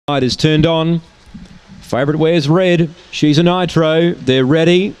Is turned on. Favourite wears red. She's a Nitro. They're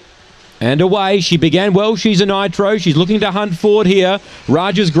ready. And away. She began well. She's a Nitro. She's looking to hunt forward here.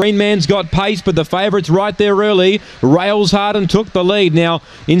 Raj's Green Man's got pace, but the favourite's right there early. Rails hard and took the lead. Now,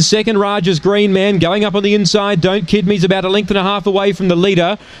 in second, Raj's Green Man going up on the inside. Don't Kid Me's about a length and a half away from the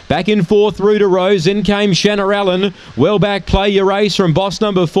leader. Back in fourth, through to Rose. In came Shanna Allen. Well back, Play Your Race from boss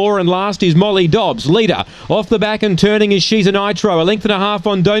number 4. And last is Molly Dobbs. Leader off the back and turning is She's a Nitro. A length and a half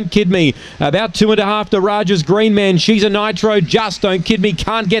on Don't Kid Me. About 2.5 to Raj's Green Man. She's a Nitro. Just Don't Kid Me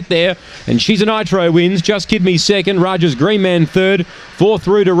can't get there. And She's a Nitro wins. Just Kid Me second. Raj's Green Man third. Fourth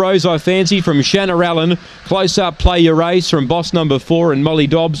through to Rose I Fancy from Shanna Allen. Close up Play Your Race from boss number 4. And Molly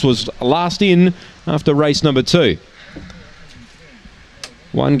Dobbs was last in after race number 2.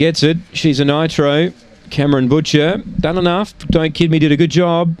 One gets it. She's a Nitro. Cameron Butcher. Done enough. Don't Kid Me did a good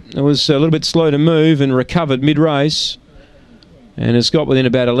job. It was a little bit slow to move and recovered mid-race. And has got within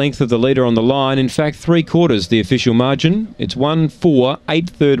about a length of the leader on the line. In fact, 3/4 the official margin. It's 1-4,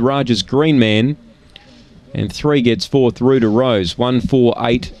 8/3 Raj's Green Man. And 3 gets 4 through to Rose. 1-4,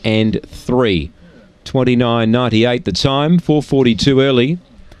 8 and 3. 29.98 the time. 4:42 early.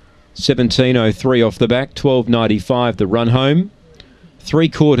 17.03 off the back. 12.95 the run home.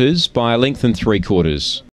 3/4 by a length and 3/4.